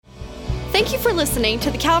Thank you for listening to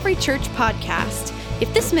the Calvary Church podcast.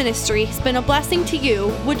 If this ministry has been a blessing to you,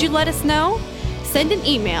 would you let us know? Send an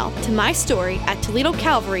email to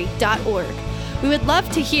mystory@toledocalvary.org. We would love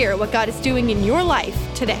to hear what God is doing in your life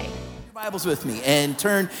today. Bibles with me and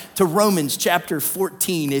turn to Romans chapter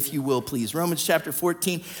 14, if you will, please. Romans chapter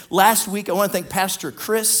 14. Last week, I want to thank Pastor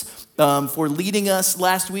Chris for leading us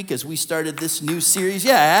last week as we started this new series.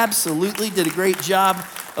 Yeah, absolutely. Did a great job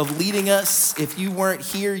of leading us. If you weren't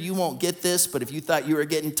here, you won't get this, but if you thought you were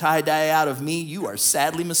getting tie-dye out of me, you are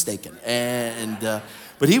sadly mistaken.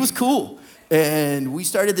 But he was cool. And we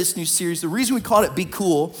started this new series. The reason we called it Be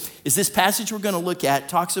Cool is this passage we're going to look at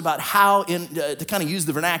talks about how, to kind of use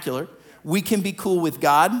the vernacular, we can be cool with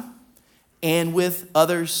God and with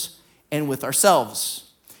others and with ourselves.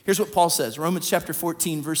 Here's what Paul says. Romans chapter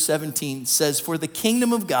 14, verse 17 says, "For the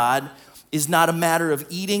kingdom of God is not a matter of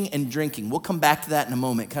eating and drinking." We'll come back to that in a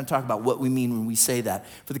moment, kind of talk about what we mean when we say that.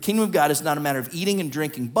 "For the kingdom of God is not a matter of eating and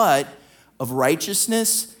drinking, but of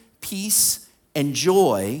righteousness, peace, and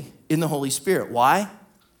joy in the Holy Spirit." Why?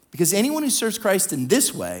 Because anyone who serves Christ in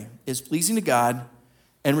this way is pleasing to God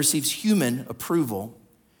and receives human approval.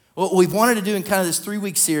 What we've wanted to do in kind of this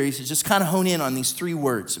 3-week series is just kind of hone in on these 3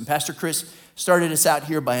 words. And Pastor Chris started us out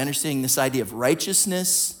here by understanding this idea of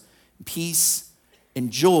righteousness, peace,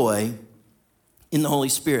 and joy in the Holy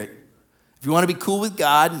Spirit. If you want to be cool with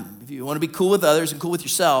God, if you want to be cool with others and cool with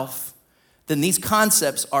yourself, then these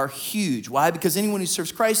concepts are huge. Why? Because anyone who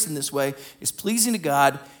serves Christ in this way is pleasing to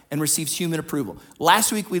God and receives human approval.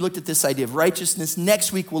 Last week, we looked at this idea of righteousness.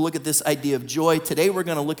 Next week, we'll look at this idea of joy. Today, we're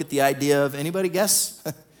going to look at the idea of, anybody guess?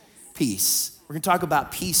 Peace. We're going to talk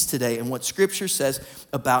about peace today and what Scripture says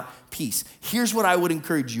about peace. Here's what I would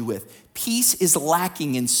encourage you with. Peace is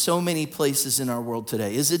lacking in so many places in our world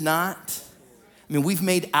today, is it not? I mean, we've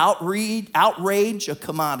made outrage a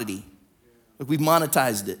commodity. Like we've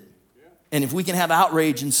monetized it. And if we can have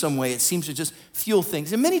outrage in some way, it seems to just fuel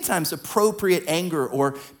things. And many times appropriate anger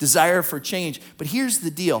or desire for change. But here's the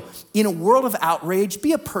deal. In a world of outrage,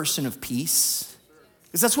 be a person of peace.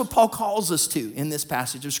 Because that's what Paul calls us to in this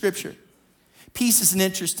passage of Scripture. Peace is an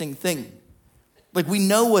interesting thing. Like we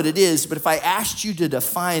know what it is, but if I asked you to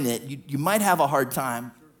define it, you might have a hard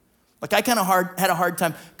time. Like I kind of had a hard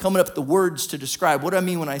time coming up with the words to describe. What do I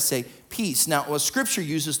mean when I say peace? Now, Scripture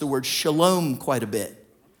uses the word shalom quite a bit.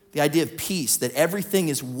 The idea of peace, that everything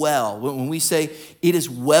is well. When we say, it is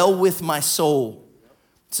well with my soul,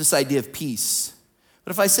 it's this idea of peace.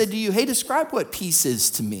 But if I said to you, hey, describe what peace is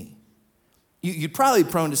to me, you'd probably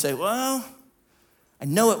be prone to say, well, I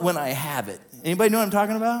know it when I have it. Anybody know what I'm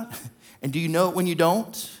talking about? And do you know it when you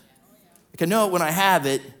don't? Like I know it when I have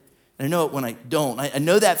it, and I know it when I don't. I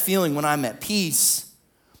know that feeling when I'm at peace.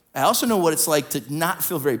 I also know what it's like to not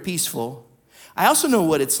feel very peaceful. I also know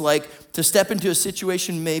what it's like to step into a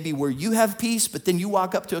situation maybe where you have peace, but then you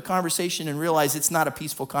walk up to a conversation and realize it's not a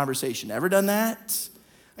peaceful conversation. Ever done that?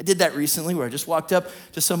 I did that recently where I just walked up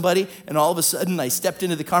to somebody and all of a sudden I stepped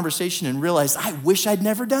into the conversation and realized I wish I'd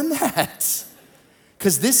never done that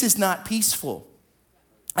because this is not peaceful.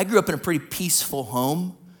 I grew up in a pretty peaceful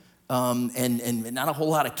home and not a whole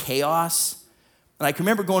lot of chaos. And I can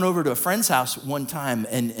remember going over to a friend's house one time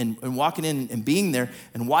and walking in and being there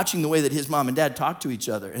and watching the way that his mom and dad talked to each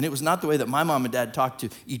other. And it was not the way that my mom and dad talked to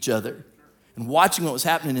each other. And watching what was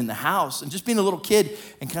happening in the house and just being a little kid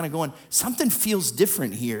and kind of going, something feels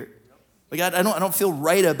different here. Like I don't feel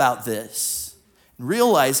right about this. And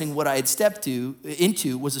realizing what I had stepped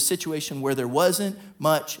into was a situation where there wasn't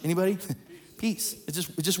much, anybody? Peace. It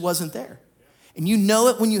just wasn't there. And you know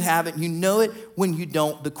it when you have it, and you know it when you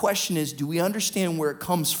don't. The question is, do we understand where it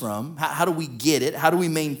comes from? How do we get it? How do we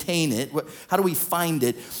maintain it? How do we find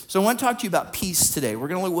it? So I want to talk to you about peace today. We're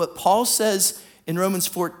going to look at what Paul says in Romans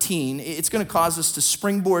 14. It's going to cause us to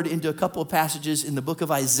springboard into a couple of passages in the book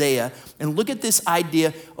of Isaiah and look at this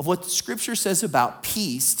idea of what the Scripture says about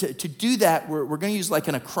peace. To do that, we're going to use like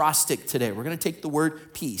an acrostic today. We're going to take the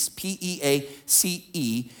word peace,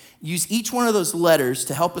 P-E-A-C-E, use each one of those letters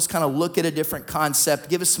to help us kind of look at a different concept,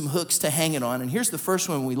 give us some hooks to hang it on. And here's the first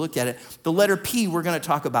one when we look at it. The letter P, we're going to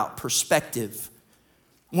talk about perspective.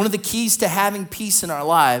 One of the keys to having peace in our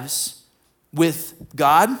lives with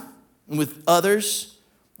God and with others,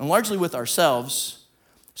 and largely with ourselves,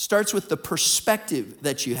 starts with the perspective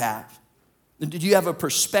that you have. Did you have a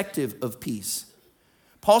perspective of peace?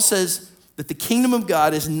 Paul says that the kingdom of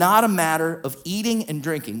God is not a matter of eating and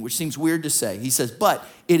drinking, which seems weird to say. He says, but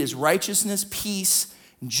it is righteousness, peace,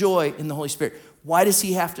 and joy in the Holy Spirit. Why does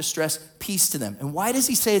he have to stress peace to them? And why does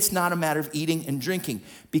he say it's not a matter of eating and drinking?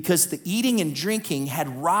 Because the eating and drinking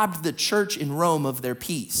had robbed the church in Rome of their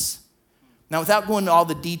peace. Now, without going into all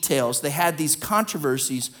the details, they had these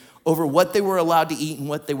controversies over what they were allowed to eat and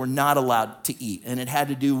what they were not allowed to eat. And it had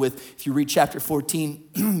to do with, if you read chapter 14,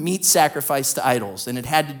 meat sacrificed to idols. And it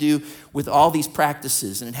had to do with all these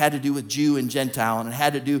practices. And it had to do with Jew and Gentile. And it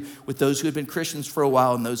had to do with those who had been Christians for a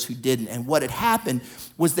while and those who didn't. And what had happened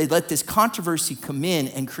was they let this controversy come in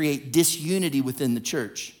and create disunity within the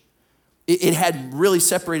church. It had really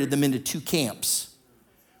separated them into two camps.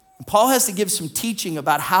 And Paul has to give some teaching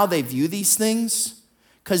about how they view these things,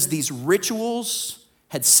 because these rituals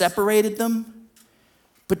had separated them.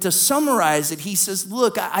 But to summarize it, he says,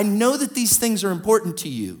 look, I know that these things are important to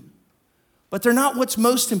you, but they're not what's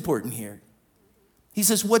most important here. He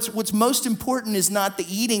says, what's most important is not the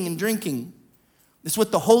eating and drinking. It's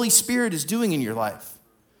what the Holy Spirit is doing in your life.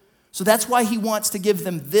 So that's why he wants to give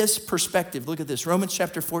them this perspective. Look at this, Romans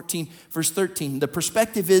chapter 14, verse 13. The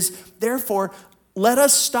perspective is, therefore, let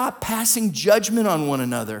us stop passing judgment on one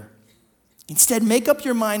another. Instead, make up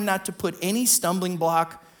your mind not to put any stumbling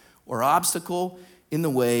block or obstacle in the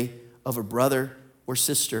way of a brother or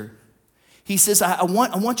sister. He says, I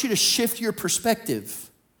want you to shift your perspective,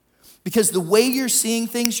 because the way you're seeing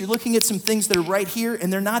things, you're looking at some things that are right here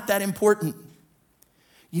and they're not that important.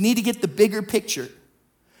 You need to get the bigger picture.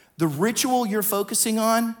 The ritual you're focusing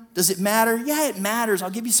on, does it matter? Yeah, it matters.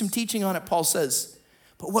 I'll give you some teaching on it, Paul says.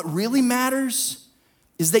 But what really matters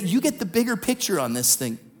is that you get the bigger picture on this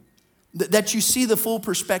thing, that you see the full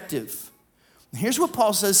perspective. Here's what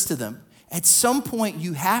Paul says to them. At some point,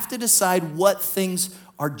 you have to decide what things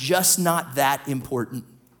are just not that important.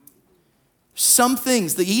 Some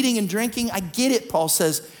things, the eating and drinking, I get it, Paul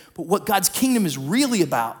says, but what God's kingdom is really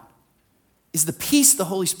about is the peace the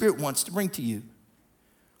Holy Spirit wants to bring to you.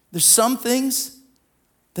 There's some things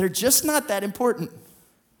that are just not that important.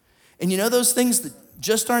 And you know those things that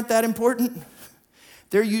just aren't that important?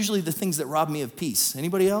 They're usually the things that rob me of peace.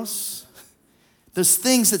 Anybody else? Those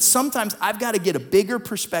things that sometimes I've got to get a bigger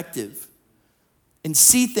perspective and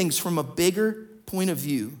see things from a bigger point of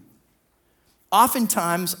view.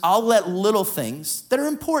 Oftentimes, I'll let little things that are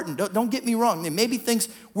important, don't get me wrong, there may be things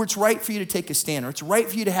where it's right for you to take a stand, or it's right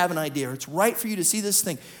for you to have an idea, or it's right for you to see this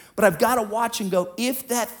thing. But I've got to watch and go, if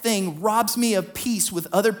that thing robs me of peace with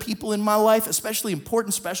other people in my life, especially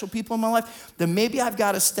important, special people in my life, then maybe I've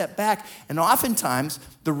got to step back. And oftentimes,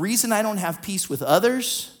 the reason I don't have peace with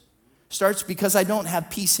others starts because I don't have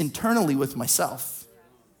peace internally with myself.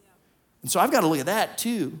 And so I've got to look at that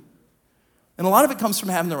too. And a lot of it comes from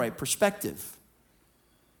having the right perspective.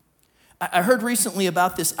 I heard recently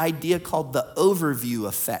about this idea called the overview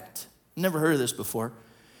effect. Never heard of this before.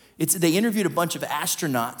 They interviewed a bunch of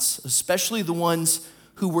astronauts, especially the ones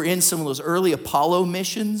who were in some of those early Apollo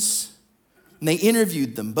missions. And they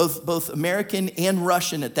interviewed them, both American and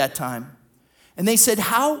Russian at that time. And they said,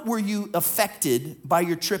 how were you affected by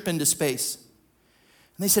your trip into space?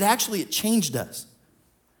 And they said, actually, it changed us.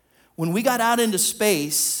 When we got out into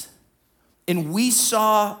space and we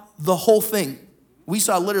saw the whole thing, we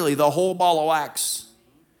saw literally the whole ball of wax,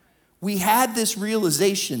 we had this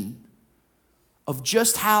realization of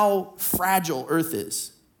just how fragile Earth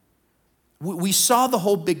is. We saw the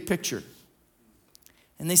whole big picture.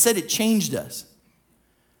 And they said it changed us.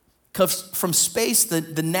 Because from space,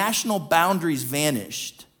 the national boundaries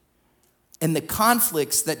vanished. And the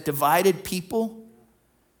conflicts that divided people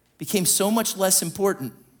became so much less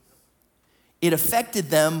important. It affected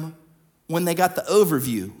them when they got the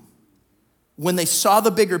overview. When they saw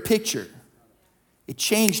the bigger picture, it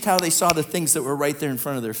changed how they saw the things that were right there in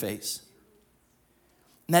front of their face.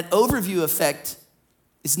 And that overview effect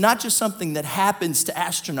is not just something that happens to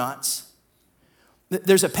astronauts.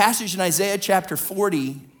 There's a passage in Isaiah chapter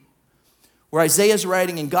 40 where Isaiah's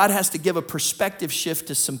writing and God has to give a perspective shift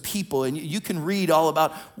to some people. And you can read all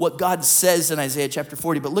about what God says in Isaiah chapter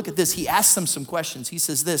 40, but look at this. He asks them some questions. He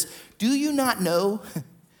says this, do you not know?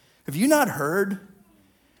 Have you not heard?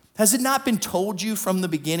 Has it not been told you from the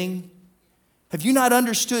beginning? Have you not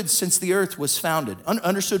understood since the earth was founded?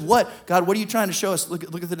 Understood what? God, what are you trying to show us? Look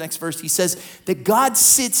at the next verse. He says that God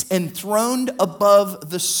sits enthroned above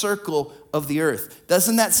the circle of the earth.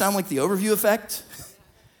 Doesn't that sound like the overview effect?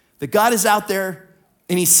 That God is out there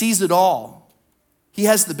and he sees it all. He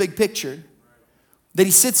has the big picture. That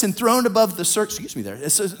he sits enthroned above the circle,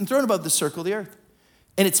 enthroned above the circle of the earth.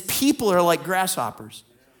 And its people are like grasshoppers.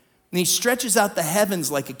 And he stretches out the heavens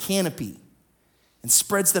like a canopy and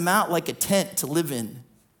spreads them out like a tent to live in.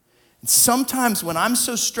 And sometimes when I'm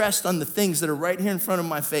so stressed on the things that are right here in front of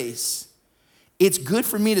my face, it's good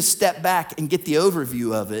for me to step back and get the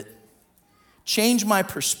overview of it, change my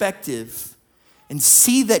perspective, and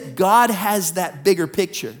see that God has that bigger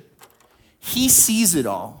picture. He sees it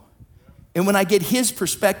all. And when I get his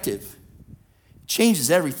perspective, it changes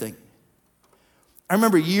everything. I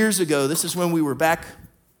remember years ago, this is when we were back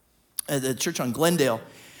at the church on Glendale.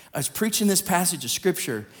 I was preaching this passage of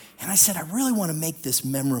scripture, and I said, I really want to make this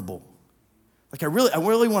memorable. Like I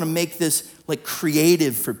really want to make this like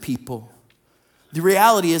creative for people. The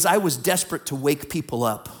reality is I was desperate to wake people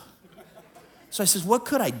up. So I said, what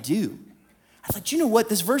could I do? I thought, you know what?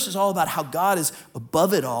 This verse is all about how God is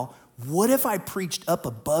above it all. What if I preached up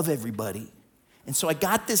above everybody? And so I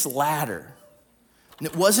got this ladder. And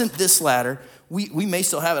it wasn't this ladder. We may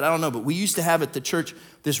still have it, I don't know, but we used to have at the church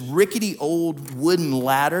this rickety old wooden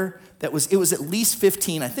ladder it was at least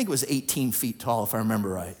 15, I think it was 18 feet tall if I remember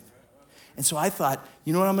right. And so I thought,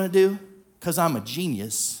 you know what I'm gonna do? Because I'm a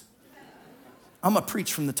genius, I'm gonna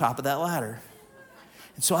preach from the top of that ladder.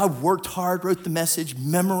 And so I worked hard, wrote the message,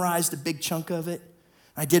 memorized a big chunk of it.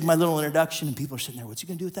 I did my little introduction, and people are sitting there, what's he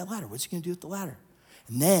gonna do with that ladder? What's he gonna do with the ladder?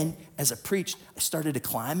 And then, as I preached, I started to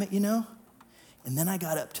climb it, And then I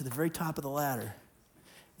got up to the very top of the ladder.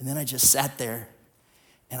 And then I just sat there,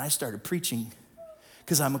 and I started preaching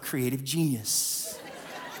because I'm a creative genius.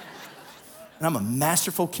 And I'm a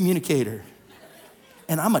masterful communicator.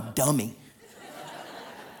 And I'm a dummy.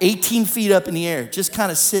 18 feet up in the air, just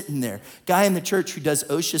kind of sitting there. Guy in the church who does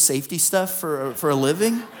OSHA safety stuff for a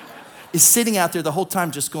living is sitting out there the whole time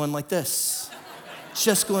just going like this.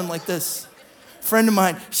 Just going like this. Friend of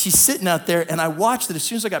mine, she's sitting out there, and I watched it. As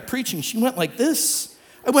soon as I got preaching, she went like this.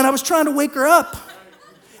 I was trying to wake her up.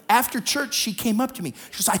 After church, she came up to me.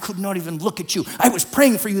 She goes, I could not even look at you. I was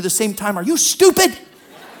praying for you at the same time. Are you stupid?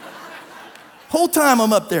 Whole time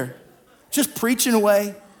I'm up there, just preaching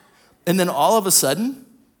away. And then all of a sudden,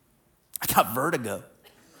 I got vertigo.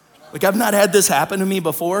 Like I've not had this happen to me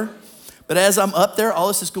before. But as I'm up there, all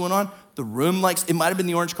this is going on. The room it might have been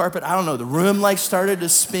the orange carpet. I don't know. The room started to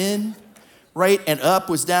spin. Right, and up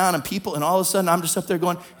was down, and people, and all of a sudden I'm just up there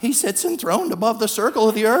going, he sits enthroned above the circle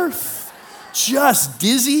of the earth. Just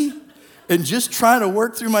dizzy and just trying to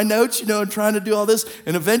work through my notes, and trying to do all this.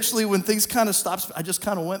 And eventually when things kind of stopped, I just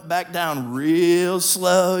kind of went back down real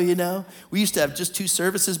slow, We used to have just 2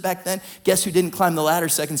 services back then. Guess who didn't climb the ladder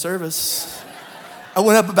second service? I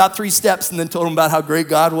went up about 3 steps and then told them about how great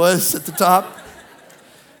God was at the top.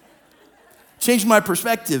 Changed my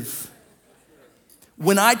perspective.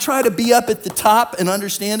 When I try to be up at the top and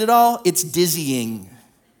understand it all, it's dizzying.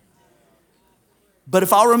 But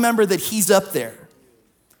if I'll remember that he's up there,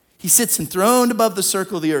 he sits enthroned above the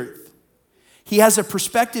circle of the earth. He has a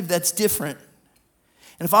perspective that's different.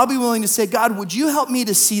 And if I'll be willing to say, God, would you help me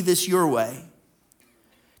to see this your way?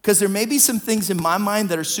 Because there may be some things in my mind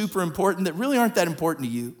that are super important that really aren't that important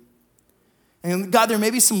to you. And God, there may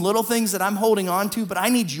be some little things that I'm holding on to, but I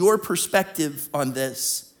need your perspective on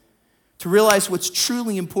this. To realize what's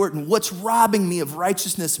truly important, what's robbing me of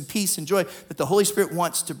righteousness and peace and joy that the Holy Spirit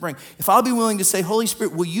wants to bring. If I'll be willing to say, Holy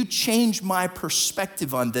Spirit, will you change my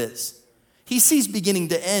perspective on this? He sees beginning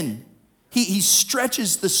to end. He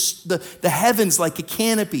stretches the heavens like a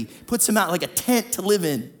canopy, puts them out like a tent to live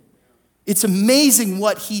in. It's amazing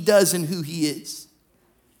what he does and who he is.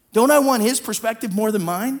 Don't I want his perspective more than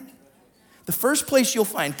mine? The first place you'll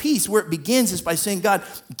find peace, where it begins, is by saying, God,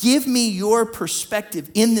 give me your perspective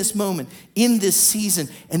in this moment, in this season,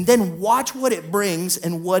 and then watch what it brings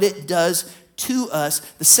and what it does to us.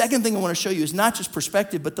 The second thing I want to show you is not just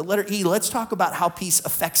perspective, but the letter E. Let's talk about how peace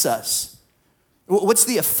affects us. What's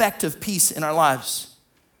the effect of peace in our lives?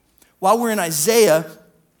 While we're in Isaiah,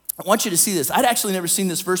 I want you to see this. I'd actually never seen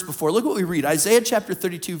this verse before. Look what we read. Isaiah chapter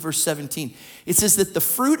 32, verse 17. It says that the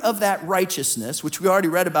fruit of that righteousness, which we already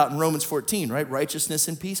read about in Romans 14, right? Righteousness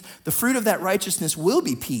and peace. The fruit of that righteousness will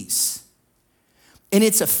be peace. And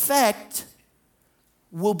its effect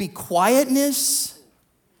will be quietness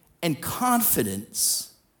and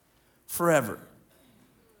confidence forever.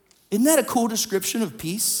 Isn't that a cool description of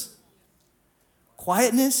peace?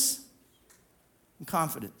 Quietness and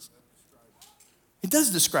confidence. It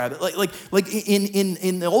does describe it. Like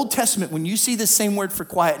in the Old Testament, when you see this same word for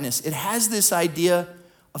quietness, it has this idea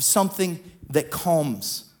of something that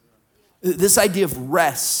calms. This idea of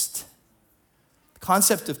rest. The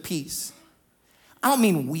concept of peace. I don't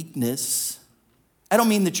mean weakness. I don't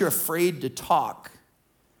mean that you're afraid to talk.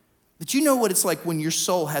 But you know what it's like when your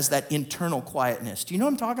soul has that internal quietness. Do you know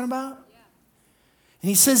what I'm talking about? Yeah. And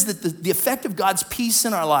he says that the effect of God's peace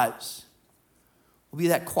in our lives will be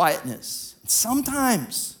that quietness.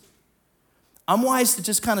 Sometimes I'm wise to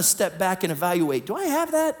just kind of step back and evaluate. Do I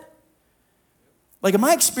have that? Like, am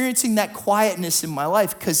I experiencing that quietness in my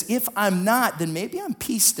life? Because if I'm not, then maybe I'm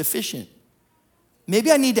peace deficient.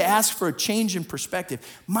 Maybe I need to ask for a change in perspective.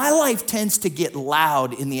 My life tends to get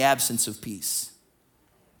loud in the absence of peace.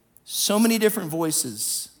 So many different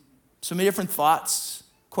voices, so many different thoughts,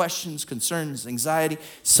 questions, concerns, anxiety.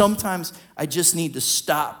 Sometimes I just need to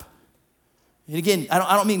stop. And again,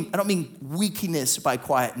 I don't mean weakness by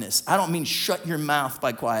quietness. I don't mean shut your mouth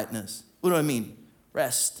by quietness. What do I mean?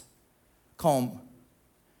 Rest, calm.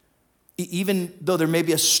 Even though there may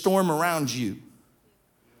be a storm around you,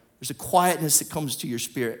 there's a quietness that comes to your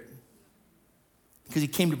spirit because he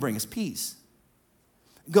came to bring us peace.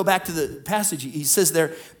 Go back to the passage. He says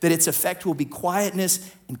there that its effect will be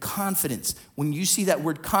quietness and confidence. When you see that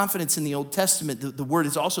word confidence in the Old Testament, the word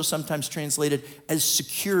is also sometimes translated as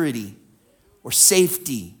security or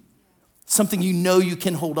safety, something you know you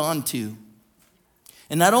can hold on to.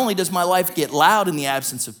 And not only does my life get loud in the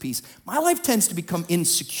absence of peace, my life tends to become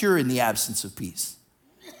insecure in the absence of peace.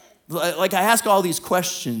 Like I ask all these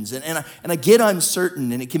questions and I get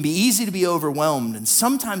uncertain, and it can be easy to be overwhelmed. And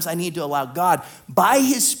sometimes I need to allow God, by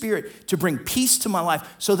his Spirit, to bring peace to my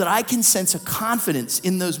life so that I can sense a confidence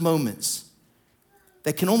in those moments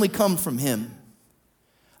that can only come from him.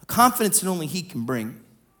 A confidence that only he can bring.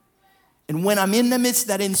 And when I'm in the midst of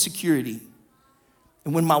that insecurity,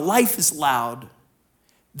 and when my life is loud,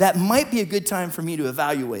 that might be a good time for me to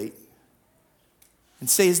evaluate and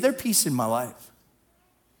say, is there peace in my life?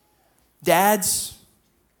 Dads,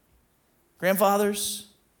 grandfathers,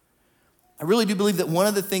 I really do believe that one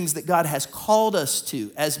of the things that God has called us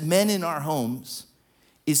to as men in our homes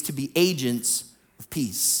is to be agents of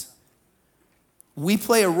peace. We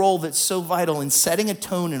play a role that's so vital in setting a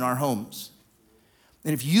tone in our homes.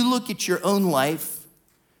 And if you look at your own life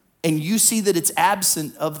and you see that it's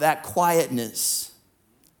absent of that quietness,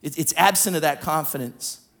 it's absent of that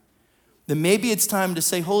confidence, then maybe it's time to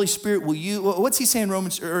say, Holy Spirit, will you, what's he saying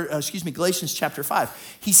in Galatians chapter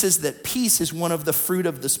 5? He says that peace is one of the fruit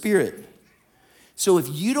of the Spirit. So if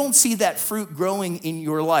you don't see that fruit growing in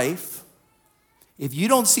your life, if you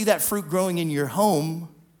don't see that fruit growing in your home,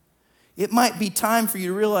 it might be time for you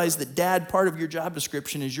to realize that, Dad, part of your job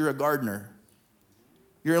description is you're a gardener.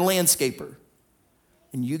 You're a landscaper.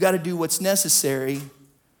 And you got to do what's necessary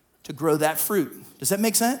to grow that fruit. Does that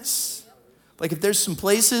make sense? Like if there's some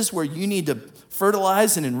places where you need to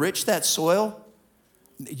fertilize and enrich that soil,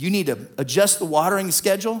 you need to adjust the watering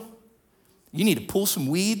schedule, you need to pull some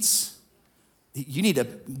weeds, you need to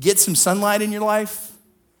get some sunlight in your life,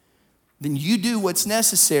 then you do what's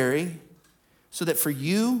necessary so that for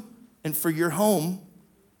you and for your home,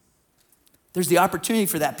 there's the opportunity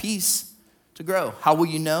for that peace to grow. How will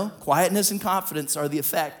you know? Quietness and confidence are the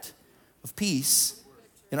effect of peace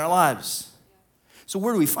in our lives. So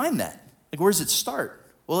where do we find that? Like, where does it start?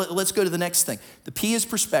 Well, let's go to the next thing. The P is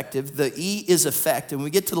perspective. The E is effect. And when we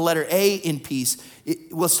get to the letter A in peace,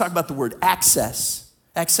 let's talk about the word access.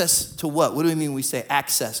 Access to what? What do we mean when we say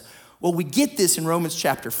access? Well, we get this in Romans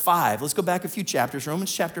chapter 5. Let's go back a few chapters.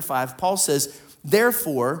 Romans chapter 5, Paul says,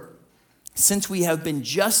 therefore, since we have been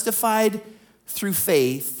justified through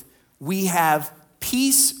faith, we have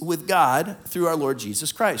peace with God through our Lord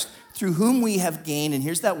Jesus Christ, through whom we have gained, and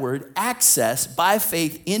here's that word, access by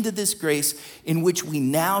faith into this grace in which we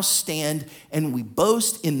now stand, and we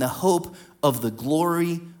boast in the hope of the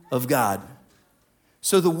glory of God.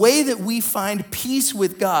 So the way that we find peace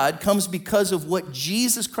with God comes because of what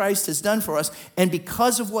Jesus Christ has done for us. And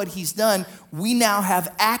because of what he's done, we now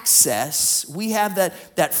have access. We have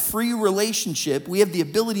that free relationship. We have the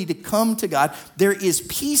ability to come to God. There is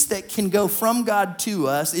peace that can go from God to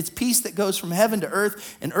us. It's peace that goes from heaven to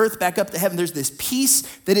earth and earth back up to heaven. There's this peace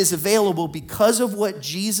that is available because of what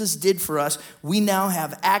Jesus did for us. We now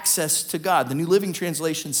have access to God. The New Living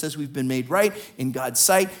Translation says we've been made right in God's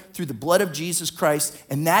sight through the blood of Jesus Christ.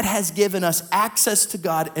 And that has given us access to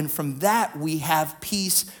God, and from that we have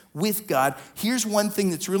peace with God. Here's one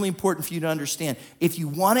thing that's really important for you to understand. If you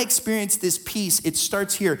want to experience this peace, it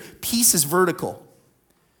starts here. Peace is vertical,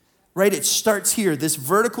 right? It starts here, this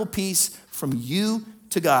vertical peace from you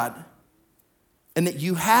to God, and that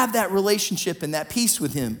you have that relationship and that peace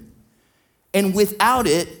with him. And without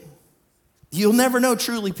it, you'll never know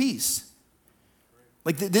truly peace.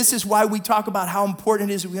 Like this is why we talk about how important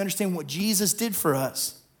it is that we understand what Jesus did for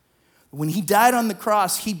us. When he died on the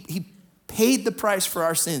cross, he paid the price for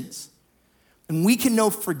our sins. And we can know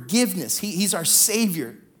forgiveness. He's our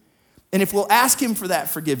Savior. And if we'll ask him for that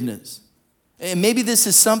forgiveness, and maybe this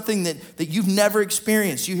is something that you've never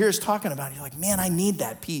experienced. You hear us talking about it, you're like, man, I need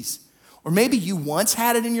that peace. Or maybe you once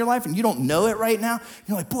had it in your life and you don't know it right now.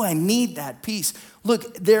 You're like, boy, I need that peace.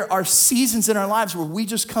 Look, there are seasons in our lives where we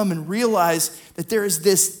just come and realize that there is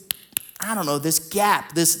this, this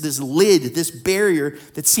gap, this lid, this barrier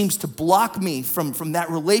that seems to block me from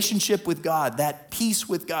that relationship with God, that peace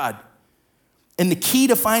with God. And the key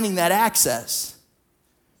to finding that access,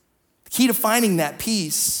 the key to finding that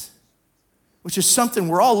peace which is something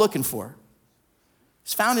we're all looking for,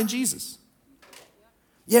 is found in Jesus.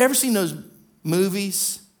 You ever seen those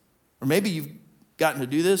movies, or maybe you've gotten to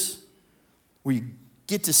do this, where you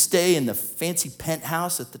get to stay in the fancy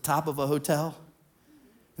penthouse at the top of a hotel?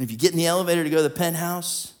 And if you get in the elevator to go to the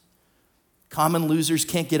penthouse, common losers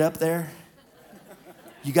can't get up there.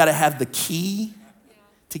 You got to have the key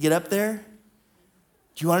to get up there.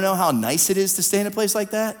 Do you want to know how nice it is to stay in a place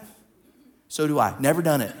like that? So do I. Never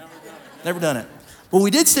done it. Never done it. But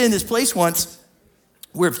we did stay in this place once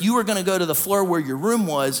where if you were going to go to the floor where your room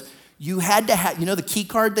was, you had to have, the key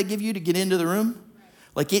card they give you to get into the room?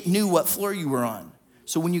 Like it knew what floor you were on.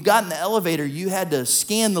 So when you got in the elevator, you had to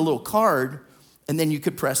scan the little card and then you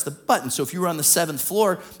could press the button. So if you were on the 7th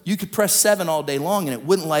floor, you could press 7 all day long and it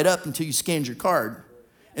wouldn't light up until you scanned your card.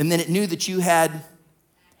 And then it knew that you had,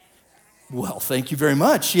 well, thank you very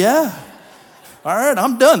much, yeah. All right,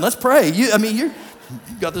 I'm done, let's pray. You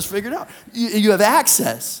got this figured out. You have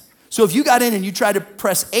access. So if you got in and you tried to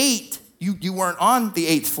press 8, you weren't on the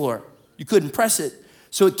 8th floor. You couldn't press it.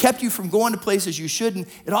 So it kept you from going to places you shouldn't.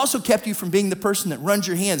 It also kept you from being the person that runs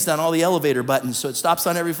your hands down all the elevator buttons so it stops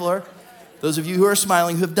on every floor. Those of you who are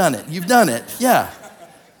smiling who have done it, you've done it, yeah.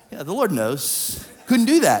 Yeah, the Lord knows. Couldn't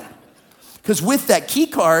do that. Because with that key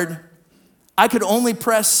card, I could only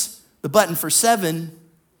press the button for 7,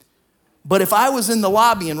 but if I was in the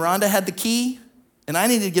lobby and Rhonda had the key and I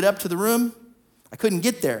needed to get up to the room, I couldn't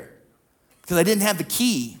get there because I didn't have the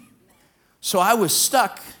key. So I was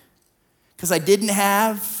stuck because I didn't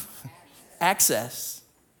have access.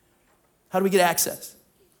 How do we get access?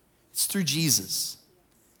 It's through Jesus,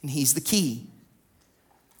 and he's the key.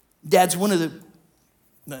 Dad's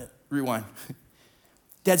rewind.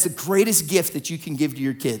 Dad's the greatest gift that you can give to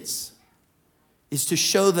your kids is to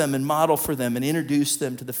show them and model for them and introduce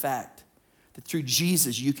them to the fact that through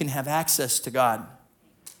Jesus, you can have access to God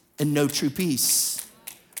and know true peace.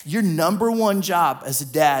 Your number one job as a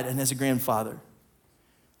dad and as a grandfather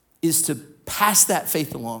is to pass that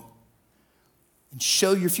faith along and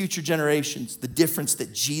show your future generations the difference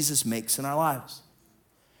that Jesus makes in our lives.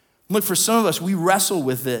 Look, for some of us, we wrestle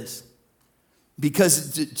with this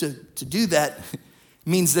because to do that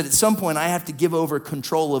means that at some point I have to give over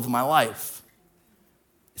control of my life.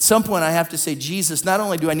 At some point I have to say, Jesus, not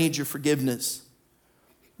only do I need your forgiveness,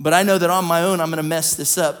 but I know that on my own I'm going to mess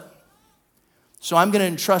this up. So I'm going to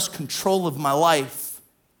entrust control of my life.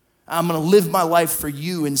 I'm going to live my life for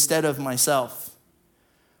you instead of myself.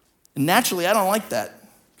 And naturally, I don't like that.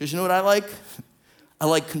 Because you know what I like? I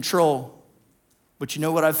like control. But you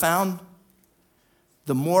know what I've found?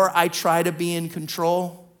 The more I try to be in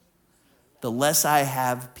control, the less I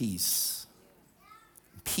have peace.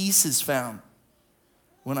 Peace is found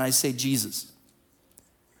when I say, Jesus,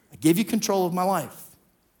 I give you control of my life.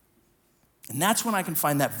 And that's when I can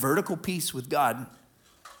find that vertical peace with God.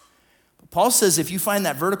 But Paul says if you find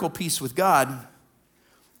that vertical peace with God,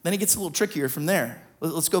 then it gets a little trickier from there.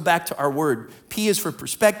 Let's go back to our word. P is for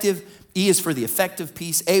perspective. E is for the effective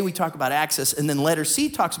peace. A, we talk about access. And then letter C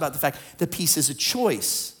talks about the fact that peace is a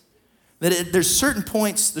choice. That there's certain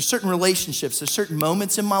points, there's certain relationships, there's certain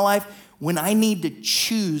moments in my life when I need to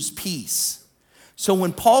choose peace. So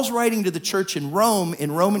when Paul's writing to the church in Rome,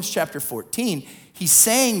 in Romans chapter 14, he's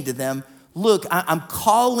saying to them, look, I'm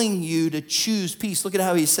calling you to choose peace. Look at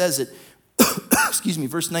how he says it. Excuse me,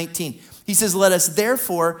 verse 19. He says, let us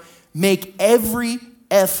therefore make every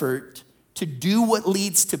effort to do what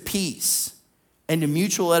leads to peace and to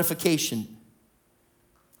mutual edification.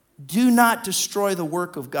 Do not destroy the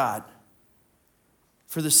work of God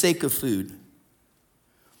for the sake of food.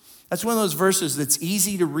 That's one of those verses that's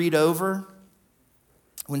easy to read over,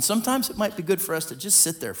 when sometimes it might be good for us to just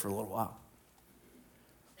sit there for a little while.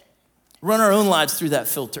 Run our own lives through that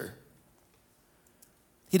filter.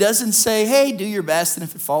 He doesn't say, hey, do your best, and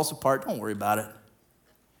if it falls apart, don't worry about it.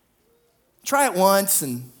 Try it once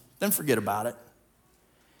and then forget about it.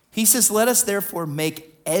 He says, let us therefore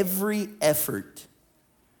make every effort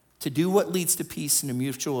to do what leads to peace and to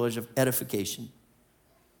mutual edification.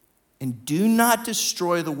 And do not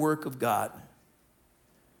destroy the work of God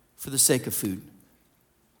for the sake of food.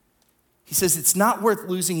 He says it's not worth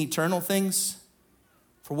losing eternal things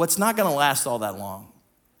for what's not going to last all that long.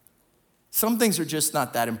 Some things are just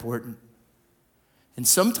not that important. And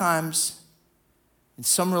sometimes, in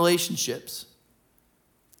some relationships,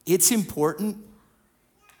 it's important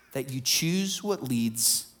that you choose what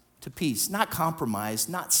leads to peace. Not compromise,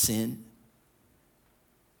 not sin.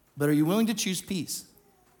 But are you willing to choose peace?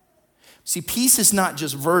 See, peace is not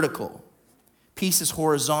just vertical. Peace is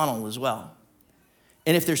horizontal as well.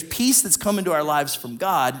 And if there's peace that's come into our lives from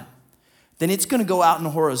God, then it's going to go out in a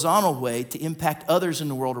horizontal way to impact others in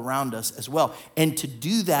the world around us as well. And to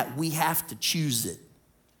do that, we have to choose it.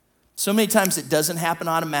 So many times it doesn't happen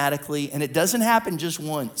automatically, and it doesn't happen just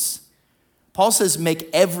once. Paul says make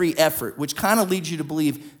every effort, which kind of leads you to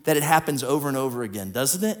believe that it happens over and over again,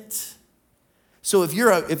 doesn't it? So if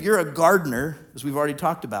you're a gardener, as we've already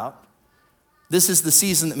talked about, this is the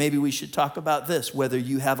season that maybe we should talk about this. Whether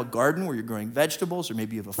you have a garden where you're growing vegetables, or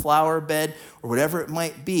maybe you have a flower bed, or whatever it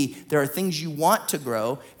might be, there are things you want to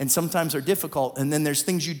grow and sometimes are difficult, and then there's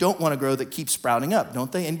things you don't want to grow that keep sprouting up,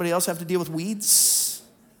 don't they? Anybody else have to deal with weeds?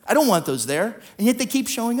 I don't want those there, and yet they keep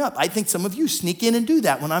showing up. I think some of you sneak in and do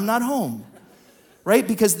that when I'm not home, right?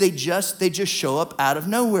 Because they just show up out of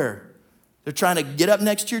nowhere. They're trying to get up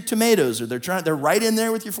next to your tomatoes, or they're right in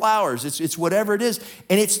there with your flowers. It's whatever it is.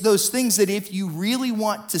 And it's those things that if you really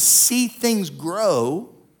want to see things grow,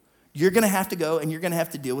 you're going to have to go and you're going to have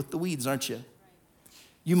to deal with the weeds, aren't you?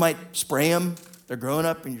 You might spray them. They're growing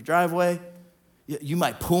up in your driveway. You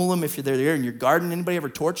might pull them if they're there in your garden. Anybody ever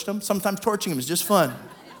torched them? Sometimes torching them is just fun.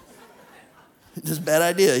 Just a bad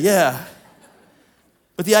idea, yeah.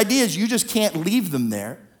 But the idea is you just can't leave them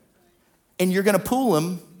there, and you're going to pull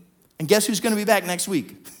them. And guess who's going to be back next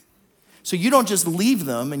week? So you don't just leave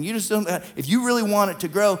them, and you just don't. If you really want it to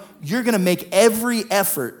grow, you're going to make every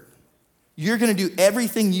effort. You're going to do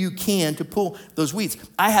everything you can to pull those weeds.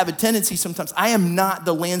 I have a tendency sometimes. I am not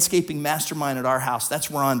the landscaping mastermind at our house. That's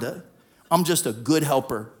Rhonda. I'm just a good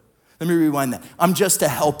helper. Let me rewind that. I'm just a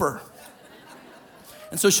helper.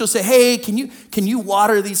 And so she'll say, hey, can you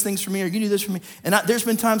water these things for me, or can you do this for me? And there's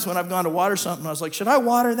been times when I've gone to water something, I was like, should I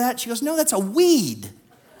water that? She goes, no, that's a weed.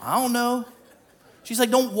 I don't know. She's like,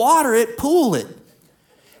 don't water it, pull it.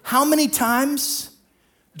 How many times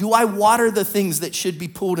do I water the things that should be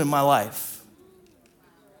pulled in my life?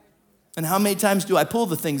 And how many times do I pull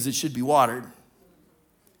the things that should be watered?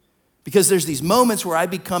 Because there's these moments where I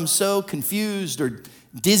become so confused or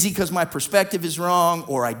dizzy because my perspective is wrong,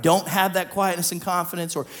 or I don't have that quietness and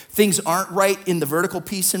confidence, or things aren't right in the vertical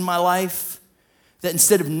piece in my life, that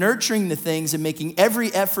instead of nurturing the things and making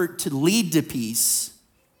every effort to lead to peace,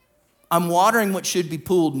 I'm watering what should be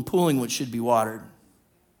pulled and pulling what should be watered.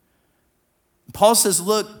 Paul says,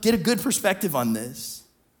 look, get a good perspective on this.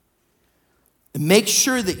 And make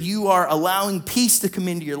sure that you are allowing peace to come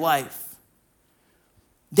into your life.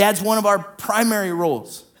 Dad's one of our primary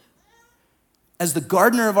roles as the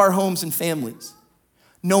gardener of our homes and families.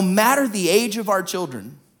 No matter the age of our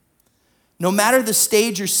children, no matter the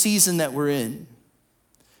stage or season that we're in,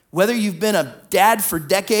 whether you've been a dad for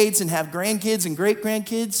decades and have grandkids and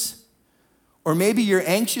great-grandkids, or maybe you're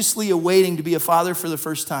anxiously awaiting to be a father for the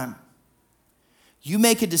first time, you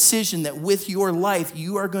make a decision that with your life,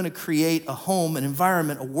 you are going to create a home, an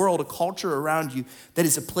environment, a world, a culture around you that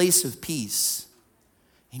is a place of peace.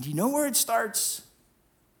 And you know where it starts?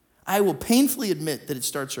 I will painfully admit that it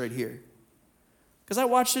starts right here, because I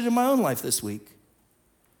watched it in my own life this week.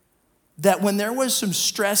 That when there was some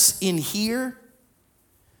stress in here,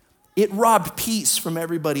 it robbed peace from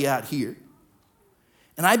everybody out here.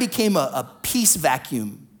 And I became a peace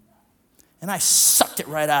vacuum, and I sucked it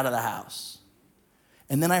right out of the house.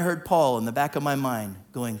 And then I heard Paul in the back of my mind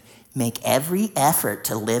going, make every effort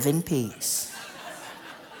to live in peace.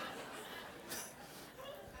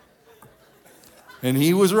 And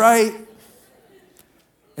he was right.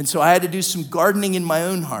 And so I had to do some gardening in my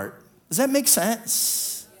own heart. Does that make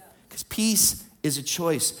sense? Because peace is a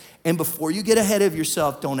choice. And before you get ahead of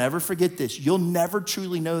yourself, don't ever forget this. You'll never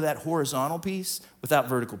truly know that horizontal peace without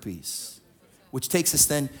vertical peace. Which takes us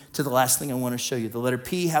then to the last thing I want to show you. The letter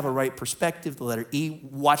P, have a right perspective. The letter E,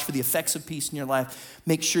 watch for the effects of peace in your life.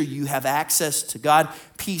 Make sure you have access to God.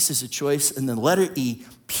 Peace is a choice. And then letter E,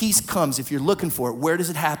 peace comes if you're looking for it. Where does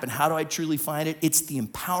it happen? How do I truly find it? It's the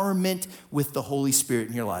empowerment with the Holy Spirit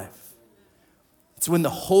in your life. It's when the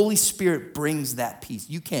Holy Spirit brings that peace.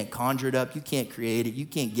 You can't conjure it up. You can't create it. You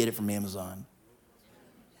can't get it from Amazon.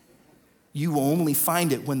 You will only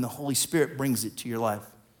find it when the Holy Spirit brings it to your life.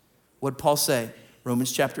 What did Paul say?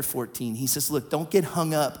 Romans chapter 14. He says, look, don't get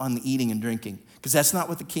hung up on the eating and drinking, because that's not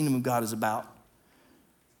what the kingdom of God is about.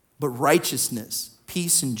 But righteousness,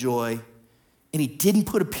 peace, and joy. And he didn't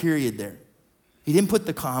put a period there. He didn't put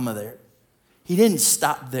the comma there. He didn't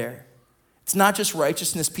stop there. It's not just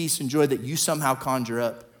righteousness, peace, and joy that you somehow conjure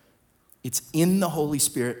up. It's in the Holy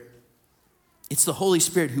Spirit. It's the Holy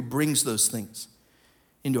Spirit who brings those things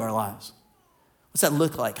into our lives. What's that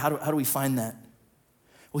look like? How do we find that?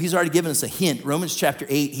 Well, he's already given us a hint. Romans chapter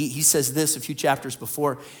 8, he says this a few chapters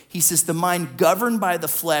before. He says, the mind governed by the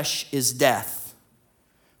flesh is death,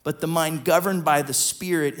 but the mind governed by the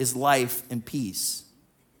Spirit is life and peace.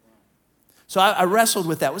 So I wrestled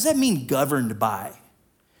with that. What does that mean, governed by?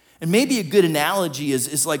 And maybe a good analogy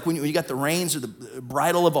is like when you got the reins or the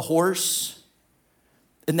bridle of a horse.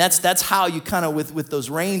 And that's how you kind of, with those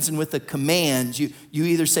reins and with the commands, you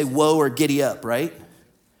either say whoa or giddy up, right?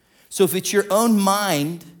 So if it's your own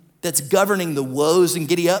mind that's governing the woes and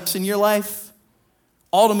giddy ups in your life,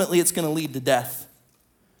 ultimately it's going to lead to death.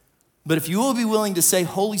 But if you will be willing to say,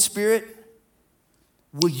 Holy Spirit,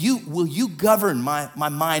 will you govern my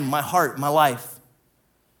mind, my heart, my life?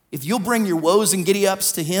 If you'll bring your woes and giddy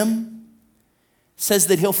ups to him, it says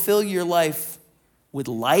that he'll fill your life with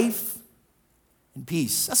life and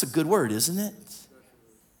peace. That's a good word, isn't it?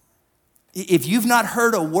 If you've not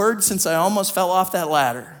heard a word since I almost fell off that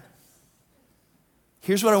ladder,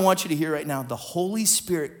 here's what I want you to hear right now. The Holy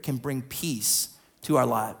Spirit can bring peace to our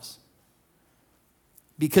lives.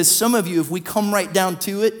 Because some of you, if we come right down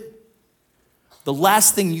to it, the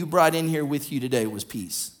last thing you brought in here with you today was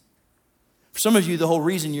peace. For some of you, the whole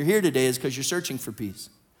reason you're here today is because you're searching for peace.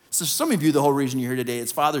 So some of you, the whole reason you're here today,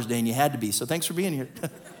 it's Father's Day and you had to be. So thanks for being here.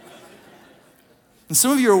 And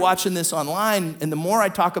some of you are watching this online, and the more I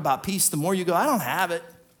talk about peace, the more you go, I don't have it.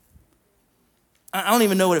 I don't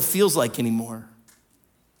even know what it feels like anymore.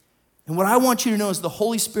 And what I want you to know is the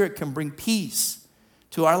Holy Spirit can bring peace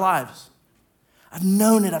to our lives. I've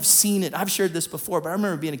known it, I've seen it, I've shared this before, but I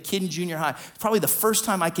remember being a kid in junior high. It's probably the first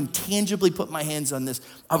time I can tangibly put my hands on this.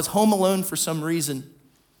 I was home alone for some reason,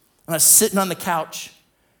 and I was sitting on the couch,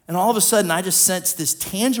 and all of a sudden I just sensed this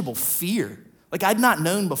tangible fear, like I'd not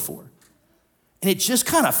known before. And it just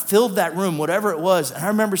kind of filled that room, whatever it was. And I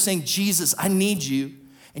remember saying, Jesus, I need you.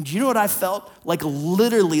 And do you know what I felt? Like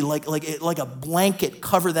literally, like a blanket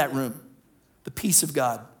cover that room. The peace of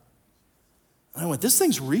God. And I went, this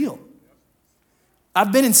thing's real.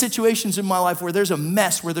 I've been in situations in my life where there's a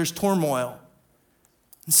mess, where there's turmoil.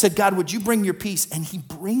 And said, God, would you bring your peace? And he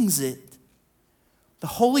brings it. The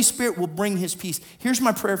Holy Spirit will bring his peace. Here's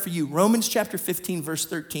my prayer for you. Romans chapter 15, verse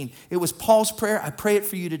 13. It was Paul's prayer. I pray it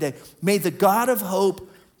for you today. May the God of hope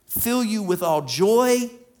fill you with all joy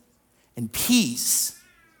and peace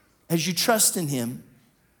as you trust in him,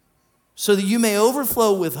 so that you may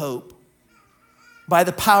overflow with hope by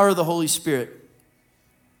the power of the Holy Spirit.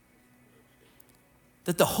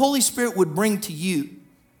 That the Holy Spirit would bring to you.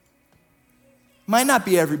 Might not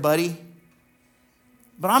be everybody,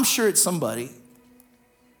 but I'm sure it's somebody.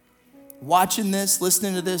 Watching this,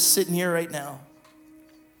 listening to this, sitting here right now.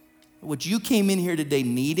 What you came in here today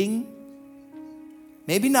needing,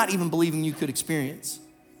 maybe not even believing you could experience,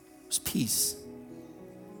 was peace.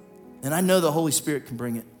 And I know the Holy Spirit can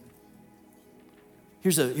bring it.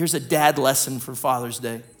 Here's a dad lesson for Father's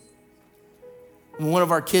Day. When one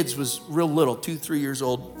of our kids was real little, 2-3 years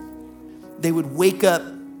old, they would wake up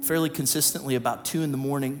fairly consistently about 2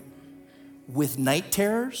 a.m. with night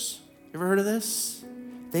terrors. You ever heard of this?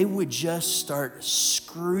 They would just start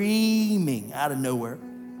screaming out of nowhere.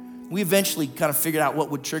 We eventually kind of figured out what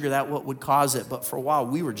would trigger that, what would cause it, but for a while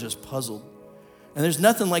we were just puzzled. And there's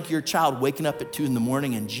nothing like your child waking up at 2 a.m.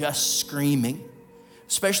 and just screaming,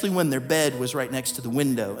 especially when their bed was right next to the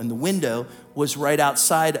window, and the window was right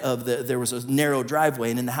outside of there was a narrow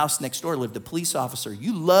driveway, and in the house next door lived a police officer.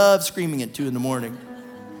 You love screaming at 2 a.m.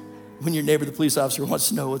 when your neighbor, the police officer, wants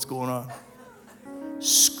to know what's going on.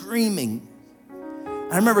 Screaming.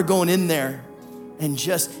 I remember going in there and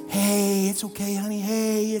just, hey, it's okay, honey,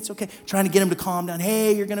 hey, it's okay. Trying to get him to calm down,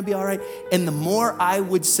 hey, you're gonna be all right. And the more I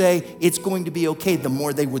would say, it's going to be okay, the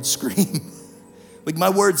more they would scream. Like my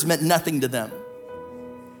words meant nothing to them.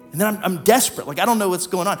 And then I'm desperate, like I don't know what's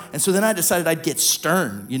going on. And so then I decided I'd get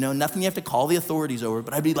stern, nothing you have to call the authorities over,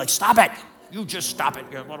 but I'd be like, stop it, you just stop it,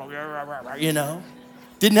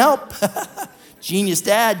 Didn't help. Genius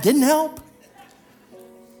dad, didn't help.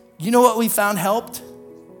 You know what we found helped?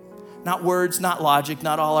 Not words, not logic,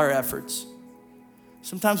 not all our efforts.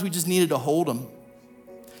 Sometimes we just needed to hold them.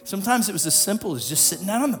 Sometimes it was as simple as just sitting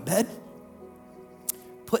down on the bed,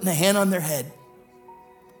 putting a hand on their head.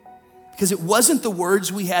 Because it wasn't the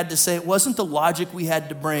words we had to say, it wasn't the logic we had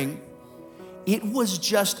to bring. It was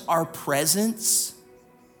just our presence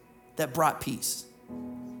that brought peace.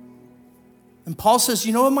 And Paul says,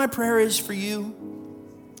 you know what my prayer is for you,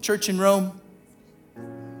 church in Rome?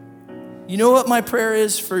 You know what my prayer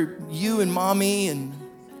is for you and mommy and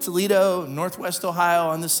Toledo and Northwest Ohio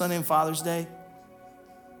on this Sunday and Father's Day?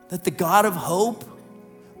 That the God of hope,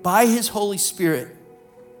 by his Holy Spirit,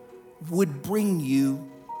 would bring you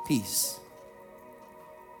peace.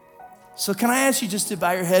 So can I ask you just to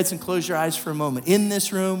bow your heads and close your eyes for a moment? In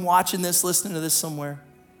this room, watching this, listening to this somewhere.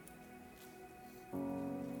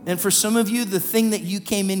 And for some of you, the thing that you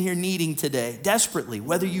came in here needing today, desperately,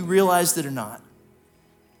 whether you realized it or not,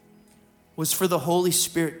 was for the Holy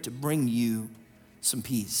Spirit to bring you some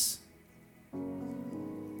peace.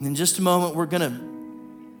 And in just a moment, we're going to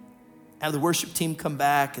have the worship team come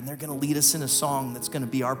back, and they're going to lead us in a song that's going to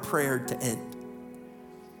be our prayer to end.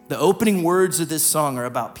 The opening words of this song are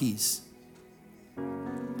about peace.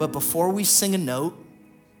 But before we sing a note,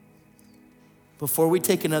 before we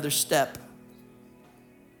take another step,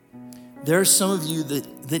 there are some of you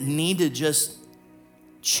that need to just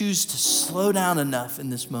choose to slow down enough in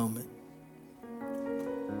this moment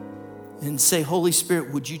and say, Holy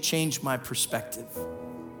Spirit, would you change my perspective?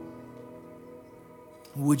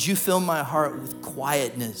 Would you fill my heart with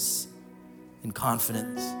quietness and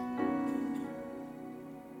confidence?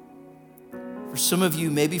 For some of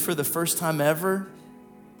you, maybe for the first time ever,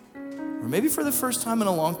 or maybe for the first time in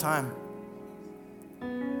a long time,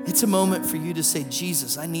 it's a moment for you to say,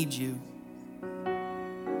 Jesus, I need you.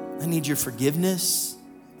 I need your forgiveness.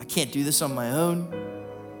 I can't do this on my own.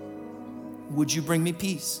 Would you bring me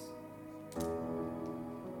peace?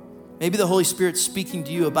 Maybe the Holy Spirit's speaking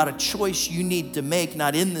to you about a choice you need to make,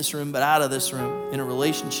 not in this room, but out of this room, in a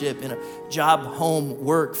relationship, in a job, home,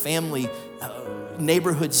 work, family,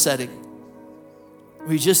 neighborhood setting.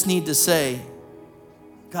 We just need to say,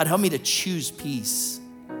 God, help me to choose peace.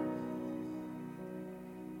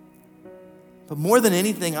 But more than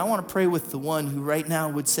anything, I want to pray with the one who right now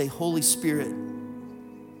would say, Holy Spirit,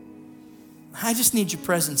 I just need your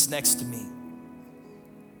presence next to me.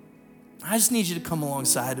 I just need you to come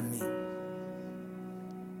alongside of me.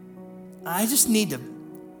 I just need to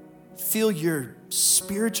feel your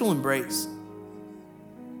spiritual embrace.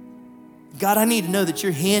 God, I need to know that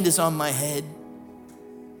your hand is on my head.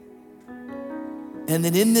 And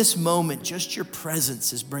that in this moment, just your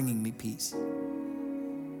presence is bringing me peace.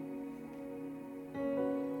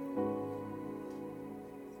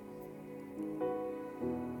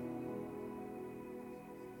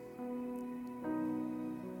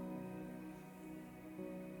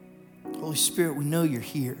 Holy Spirit, we know you're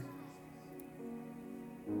here.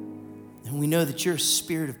 And we know that you're a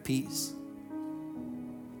spirit of peace.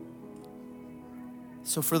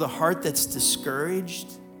 So for the heart that's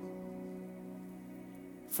discouraged,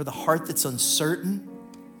 for the heart that's uncertain,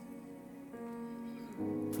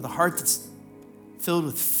 for the heart that's filled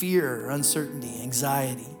with fear, uncertainty,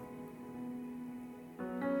 anxiety,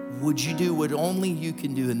 would you do what only you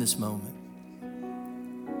can do in this moment?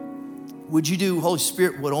 Would you do, Holy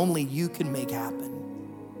Spirit, what only you can make happen?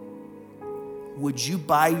 Would you,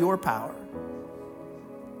 by your power,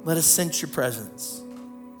 let us sense your presence?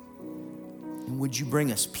 And would you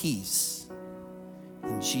bring us peace?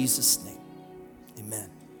 In Jesus' name, amen.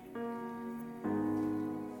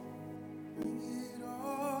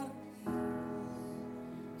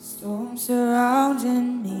 Storm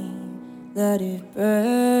surrounding me, let it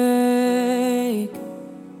break.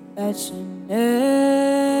 At your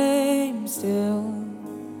name still,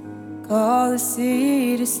 call the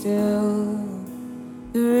sea to still,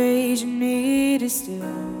 the rage in me to still,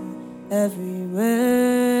 every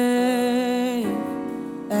wave.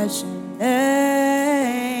 At your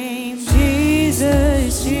name,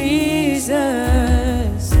 Jesus,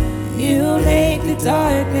 Jesus, you make the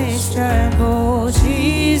darkness tremble.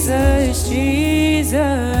 Jesus,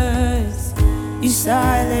 Jesus, you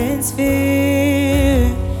silence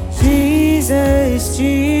fear. Jesus,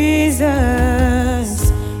 Jesus,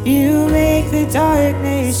 you make the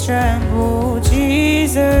darkness tremble.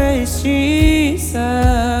 Jesus, Jesus.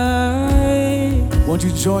 Won't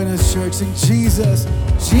you join us, church? Sing Jesus,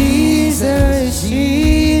 Jesus,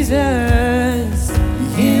 Jesus,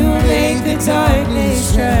 you make the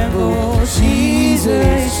darkness tremble.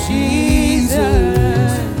 Jesus,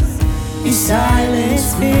 Jesus, you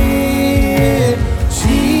silence fear.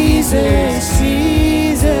 Jesus,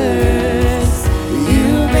 Jesus,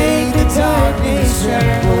 you make the darkness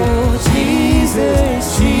tremble.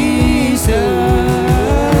 Jesus, Jesus.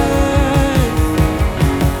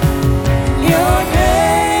 Your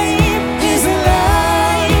name is a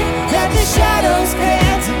light that the shadows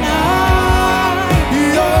can't deny.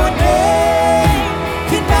 Your name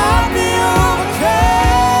cannot be overcome.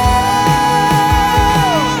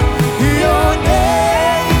 Your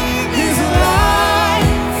name is a light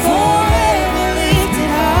forever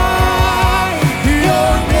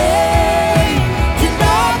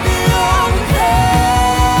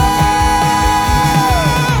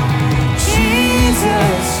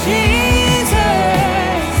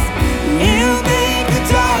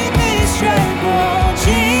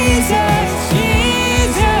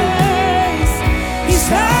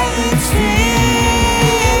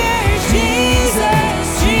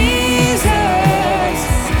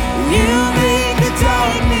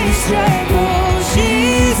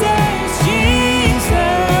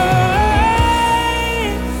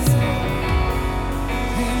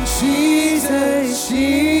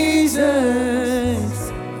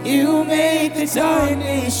You make the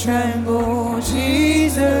darkness tremble.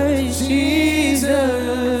 Jesus,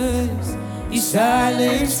 Jesus, you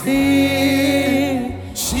silence fear.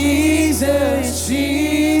 Jesus,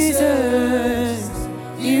 Jesus,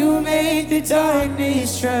 you make the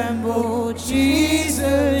darkness tremble.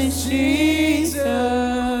 Jesus, Jesus.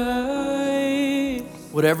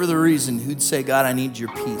 Whatever the reason, who'd say, God, I need your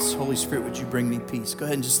peace. Holy Spirit, would you bring me peace? Go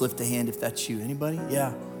ahead and just lift a hand if that's you. Anybody?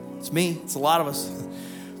 Yeah, it's me. It's a lot of us.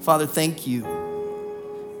 Father, thank you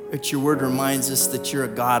that your word reminds us that you're a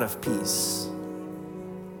God of peace.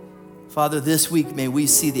 Father, this week, may we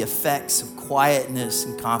see the effects of quietness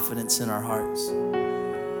and confidence in our hearts.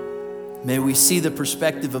 May we see the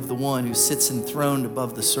perspective of the one who sits enthroned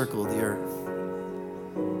above the circle of the earth.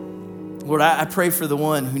 Lord, I pray for the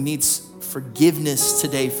one who needs forgiveness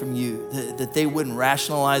today from you, that they wouldn't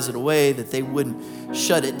rationalize it away, that they wouldn't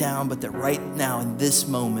shut it down, but that right now in this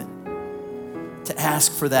moment, to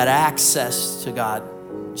ask for that access to God,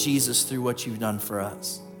 Jesus, through what you've done for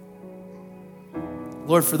us.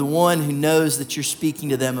 Lord, for the one who knows that you're speaking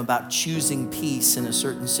to them about choosing peace in a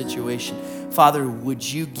certain situation, Father, would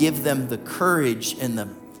you give them the courage and the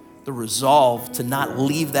resolve to not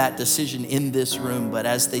leave that decision in this room, but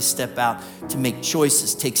as they step out, to make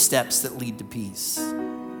choices, take steps that lead to peace.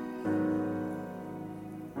 And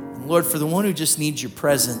Lord, for the one who just needs your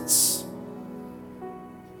presence,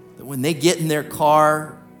 that when they get in their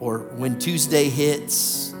car or when Tuesday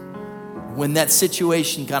hits, when that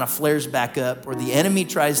situation kind of flares back up or the enemy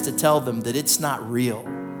tries to tell them that it's not real,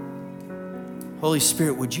 Holy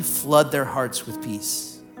Spirit, would you flood their hearts with peace?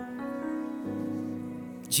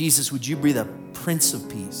 Jesus, would you be the Prince of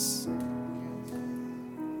Peace?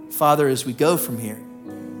 Father, as we go from here,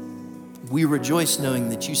 we rejoice knowing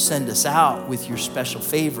that you send us out with your special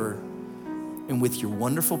favor and with your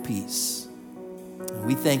wonderful peace. And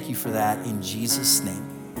we thank you for that in Jesus' name.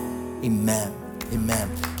 Amen. Amen.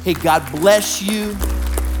 Hey, God bless you.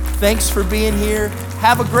 Thanks for being here.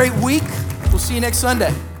 Have a great week. We'll see you next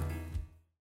Sunday.